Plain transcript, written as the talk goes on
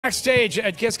Backstage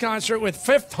at Kiss concert with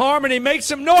Fifth Harmony. Make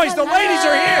some noise. The ladies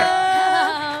are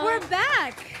here. We're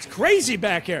back. It's crazy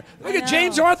back here. Look at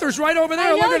James Arthur's right over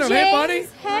there. Look at him. Hey, buddy.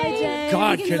 Hey, James.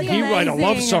 God, can he write a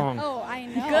love song? Oh, I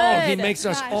know. Oh, he makes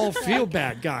us all feel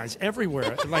bad, guys,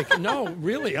 everywhere. Like, no,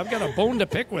 really, I've got a bone to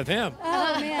pick with him.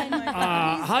 Oh, man.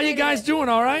 How you guys doing,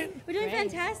 all right? We're doing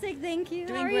fantastic, thank you.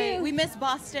 How are Great. you? We miss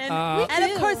Boston. do.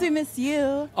 And of course we miss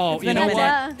you. Oh, It's you been a know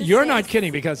minute. what? You're not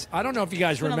kidding, because I don't know if you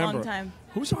guys been a remember. long time.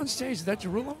 Who's on stage? Is that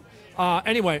Derulo?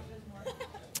 Anyway,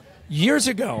 years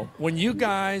ago, when you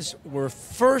guys were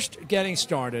first getting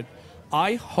started,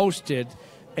 I hosted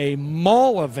a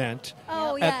mall event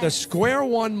at the Square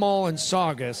One Mall in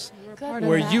Saugus,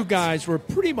 where you guys were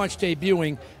pretty much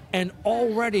debuting, and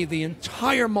already the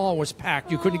entire mall was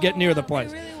packed. You couldn't get near the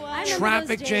place. Really was. I remember Traffic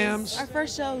those days. jams. Our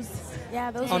first shows.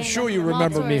 Yeah, those I'm sure you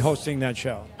remember me hosting that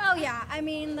show. Oh, yeah. I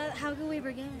mean, how could we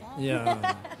forget?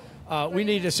 Yeah. We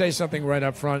need to say something right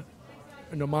up front.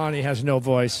 Nomani has no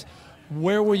voice.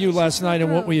 Where were you last night,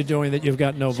 and what were you doing that you've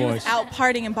got no She was voice? out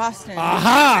partying in Boston.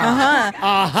 Aha!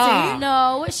 Aha!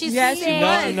 No, she's Yes, sick. she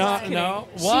was. No.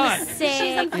 What? She's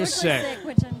Sick. unfortunately sick. sick,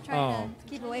 which I'm trying to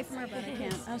keep away from her, but I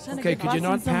can't. I was trying to Okay, give could you not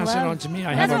Boston some pass it love. on to me?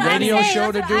 I That's have a what I'm radio saying,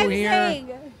 show to that's do what I'm here. saying.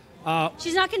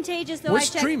 She's not contagious, though. We're I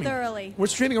checked streaming. thoroughly. We're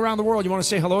streaming around the world. You want to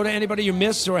say hello to anybody you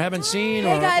missed or haven't seen?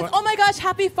 Hey or guys! what? Oh my gosh!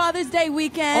 Happy Father's Day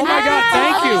weekend! Oh my God!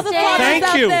 Thank All you, the fathers thank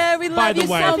out you. there, we love By the you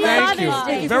way, so thank much. you.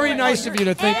 Thank you Very for nice of you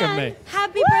to think of me.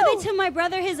 Happy birthday to my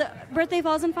brother. His birthday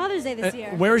falls on Father's Day this year.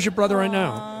 Where is your brother right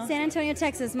now? San Antonio,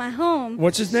 Texas, my home.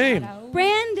 What's his name?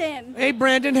 Brandon. Hey,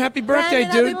 Brandon! Happy birthday,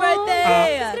 Brandon, dude! happy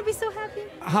birthday! He's going to be so happy.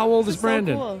 How old is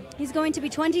Brandon? So cool. He's going to be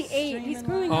 28. He's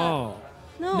growing up. Oh.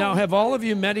 No. Now, have all of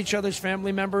you met each other's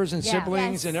family members and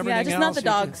siblings Yes. and everything Yeah, just else? not the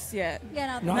dogs yet. Yeah,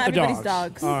 no, Not Not the everybody's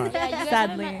dogs. dogs. All right. Yeah, you guys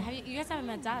Sadly. you guys haven't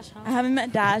met Dash, huh? I haven't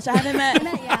met Dash. I haven't met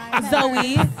I met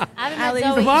Zoe. I haven't met Alex.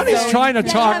 Zoe. Imani's Zoe. trying to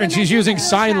Yeah, talk haven't and she's met using Zoe.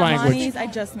 sign language. Lonnie's, I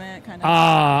just met, kind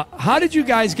of. How did you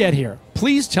guys get here?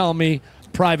 Please tell me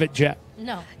private jet.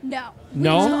 No. No.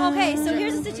 No? Okay, so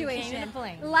here's the Came in situation. a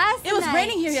plane. Last It was night,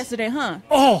 raining here yesterday, huh?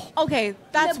 Oh, Okay,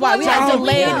 that's The why we had boat-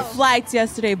 delayed No. flights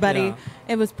yesterday, buddy. Yeah.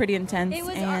 It was pretty intense. It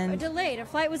was and delayed. Our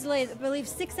flight was delayed, I believe,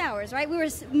 6 hours, right? We were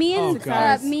me and Oh,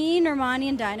 God. Normani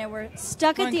and Dinah were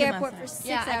stuck at Lauren the came airport last for night. 6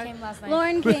 Yeah, I hours. came last night.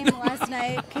 Lauren came last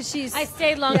night because she's. I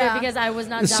stayed longer Yeah. because I was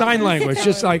not the down sign for language, 6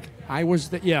 just hours. like I was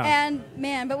the, yeah. And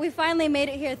man, but we finally made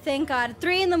it here. Thank God.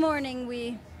 3 in the morning,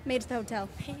 we made it to the hotel.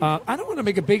 I don't want to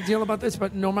make a big deal about this,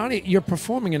 but Nomani, you're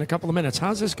performing in a couple of minutes.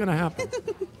 How's this going to happen?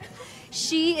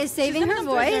 She is saving her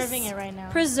voice, preserving it right now.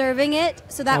 preserving it,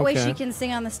 so that way Okay. she can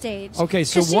sing on the stage. Okay,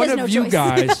 so 'Cause she one has of no you choice.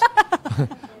 guys,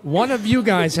 one of you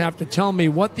guys have to tell me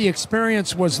what the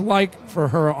experience was like for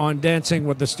her on Dancing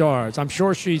with the Stars. I'm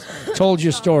sure she told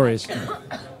you stories.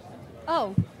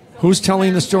 Oh, Who's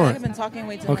telling the story? I've been talking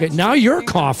way too Okay, much. now you're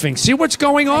coughing. See what's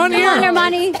going on come on, here?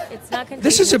 Normani. It's not contagious.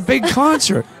 This is a big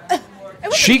concert.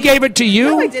 She gave it to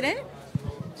No, I you? didn't.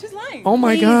 She's lying. Oh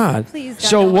my Please, God. please don't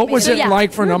So help what me. was So it yeah,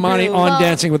 like for Nomani on Well,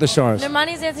 Dancing with the Stars?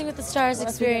 Normani's Dancing with the Stars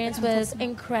experience was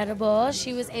incredible.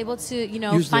 She was able to,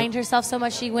 Use the- find herself so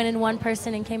much. She went in one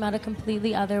person and came out a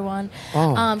completely other one.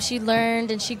 Oh. She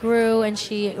learned and she grew and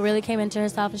she really came into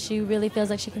herself and she really feels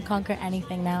like she can conquer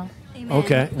anything now. Amen.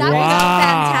 Okay. That Wow.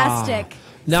 was fantastic.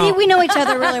 Now- See, we know each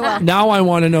other really well. Now I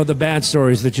want to know the bad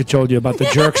stories that you told you about the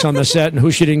jerks on the set and who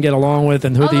she didn't get along with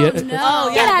and who the...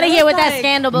 Oh, Get out of here with that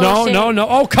scandal No, bullshit. no.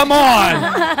 Oh, come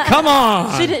on. Come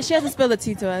on. She hasn't spilled the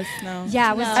tea to us. No.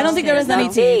 Yeah, it was I don't think there was any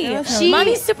tea. There was no- She-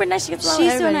 Mommy's super nice. She gets along with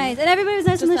She's so everybody. nice. And everybody was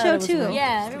nice on the Just show, thought it was too. weird.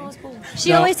 Yeah, everyone was cool. She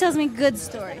No. always tells me good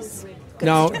stories.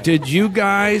 Now, did you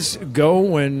guys go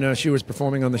when she was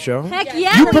performing on the show? Heck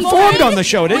yeah. You we performed did. on the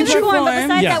show, We didn't you? performed, but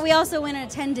besides Yeah. that, we also went in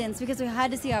attendance because we had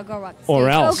to see our girl rock the Or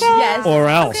stage. else. Okay. Yes. Or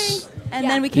else. And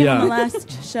Yeah. then we came Yeah. on the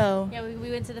last show. Yeah,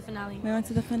 we went to the finale. We went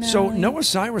to the finale. So Noah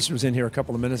Cyrus was in here a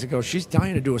couple of minutes ago. She's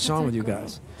dying to do a song with you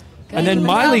guys. And Good. then We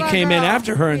Miley love our came in girl.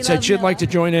 after her and We said love she'd like to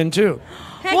Noah. join in too.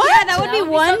 Heck What? yeah, that would be That would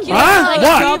be one so cute. Huh? Like,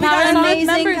 What? girl power Amazing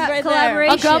song. members right there.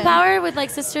 collaboration. A girl power with like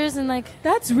sisters and like.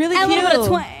 That's really And a cute. little bit of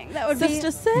twang. That would be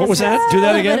Sister, sister. What was that? Do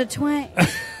that a again? bit of twang.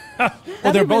 Well,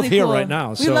 That'd they're be both really here cool. right now.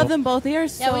 We So. love them both. They are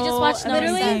so Yeah, we just watched them.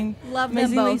 Literally amazing, love them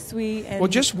amazingly both. sweet. And Well,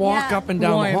 just walk Yeah. up and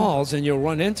down Warm. the halls and you'll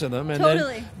run into them. And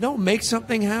Totally. then, no, make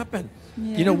something happen.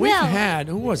 You know, we've Well- had,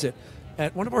 who was it?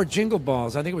 At one of our jingle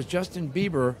balls, I think it was Justin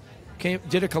Bieber,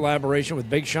 did a collaboration with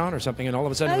Big Sean or something, and all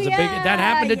of a sudden Oh, it was a big, yeah, that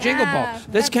happened at Jingle Ball. yeah.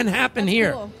 This can happen That's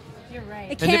here. cool. You're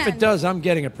right. It And if can. it does, I'm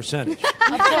getting a percentage.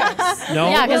 Of course. No?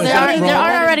 Yeah, because Is there that are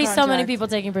wrong? already so many Contract. people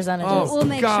taking percentages. Oh, We'll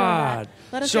make sure of God.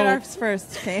 let us So, get ours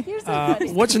first, okay? You're so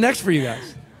funny. what's next for you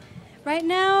guys? Right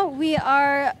now, we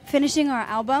are finishing our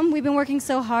album. We've been working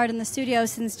so hard in the studio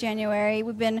since January.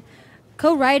 We've been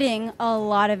co-writing a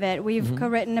lot of it. We've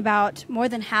co-written about more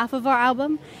than half of our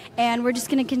album, and we're just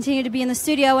going to continue to be in the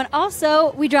studio. And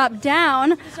also, we dropped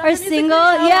Down, our single.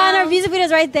 Yeah, and our music video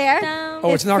is right there. Down.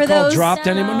 Oh, it's not called Dropped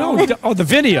anymore? No. Oh, the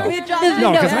video.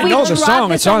 No, because I We know the dropped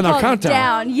song. a It's on our called countdown.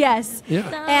 Down, yes. Yeah.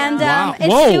 And Wow. it's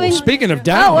Whoa, doing. speaking of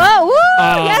Down. Oh, whoa,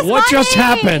 woo, yes, what just Money!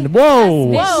 happened? Whoa.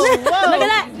 Whoa, whoa. Look at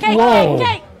that. Cake, Whoa. cake,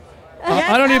 cake.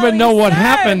 I don't even know what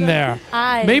happened there.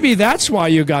 Eyes. Maybe that's why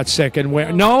you got sick and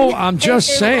where. No, I'm just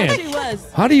It saying. actually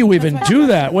was. How do you even do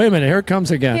that? Wait a minute. Here it comes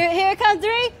again. Here it comes.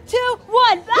 3, 2,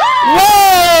 1.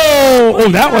 Whoa! Oh,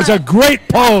 that was a great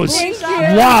pose. Thank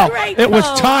you. Wow. Great It was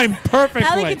pose. timed Allie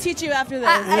perfectly. can teach you after this.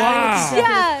 Wow.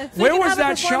 Yeah. So Where you can was have a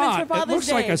that performance shot? for It Father's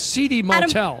looks like Day. a seedy At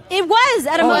motel. It was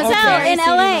at a Oh, motel okay. in Very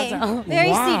LA. seedy motel. Very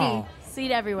Wow. Seed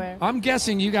everywhere. I'm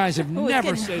guessing you guys have Ooh, it's never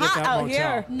getting stayed hot at that out motel.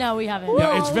 here. No, we haven't.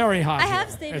 Yeah, it's very hot. I have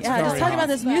here. stayed It's at Yeah, that just very talking hot. about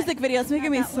this music video. It's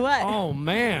making me sweat. Oh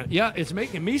man, yeah, it's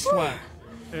making me sweat.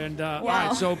 And all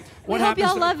right, so what hope happens?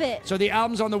 y'all love it. So the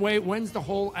album's on the way. When's the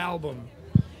whole album?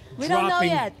 We don't know dropping,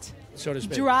 yet. So to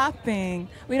speak. Dropping.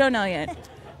 We don't know yet.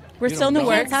 We're You still in don't the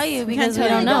know. works. Can't tell you We because can't we tell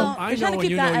don't you. know. I We're know trying to when keep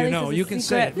you that know. at You least know. as a You can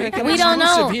say secret. it. Make it We don't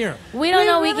exclusive know. here. We don't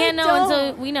know. We really can't know don't.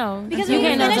 until we know. Because you we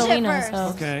can't know finish until it we know. first. So.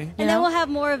 Okay. And then we'll have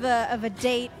more of a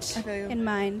date feel you. in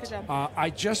mind. Good job. I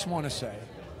just want to say,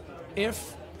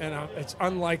 if and it's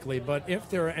unlikely, but if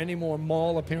there are any more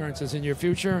mall appearances in your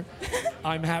future,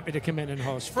 I'm happy to come in and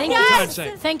host. For Thank old you. time's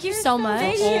sake. Thank you so much.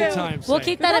 Thank Old you. time's We'll sake.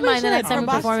 keep that in probably mind the next should. time we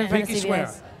Our perform in front of Pinky CBS.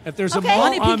 swear. If there's Okay. a mall,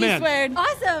 Money I'm pinky in. squared.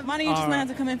 Awesome. Money, you just might have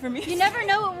to come in for me. You never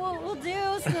know what we'll do.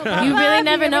 So You really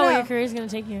never know where your career's going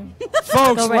to take you.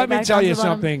 Folks, Go right let me back tell down you to the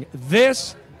bottom. something.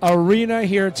 This arena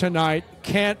here tonight,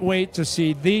 can't wait to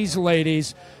see these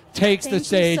ladies takes Thank the you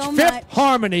stage. so Fifth much.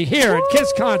 Harmony here at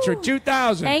Kiss Concert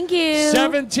 2000. Thank you.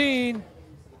 17.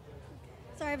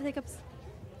 Sorry, I have hiccups.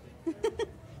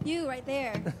 You right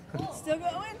there. Still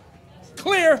going?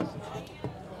 Clear.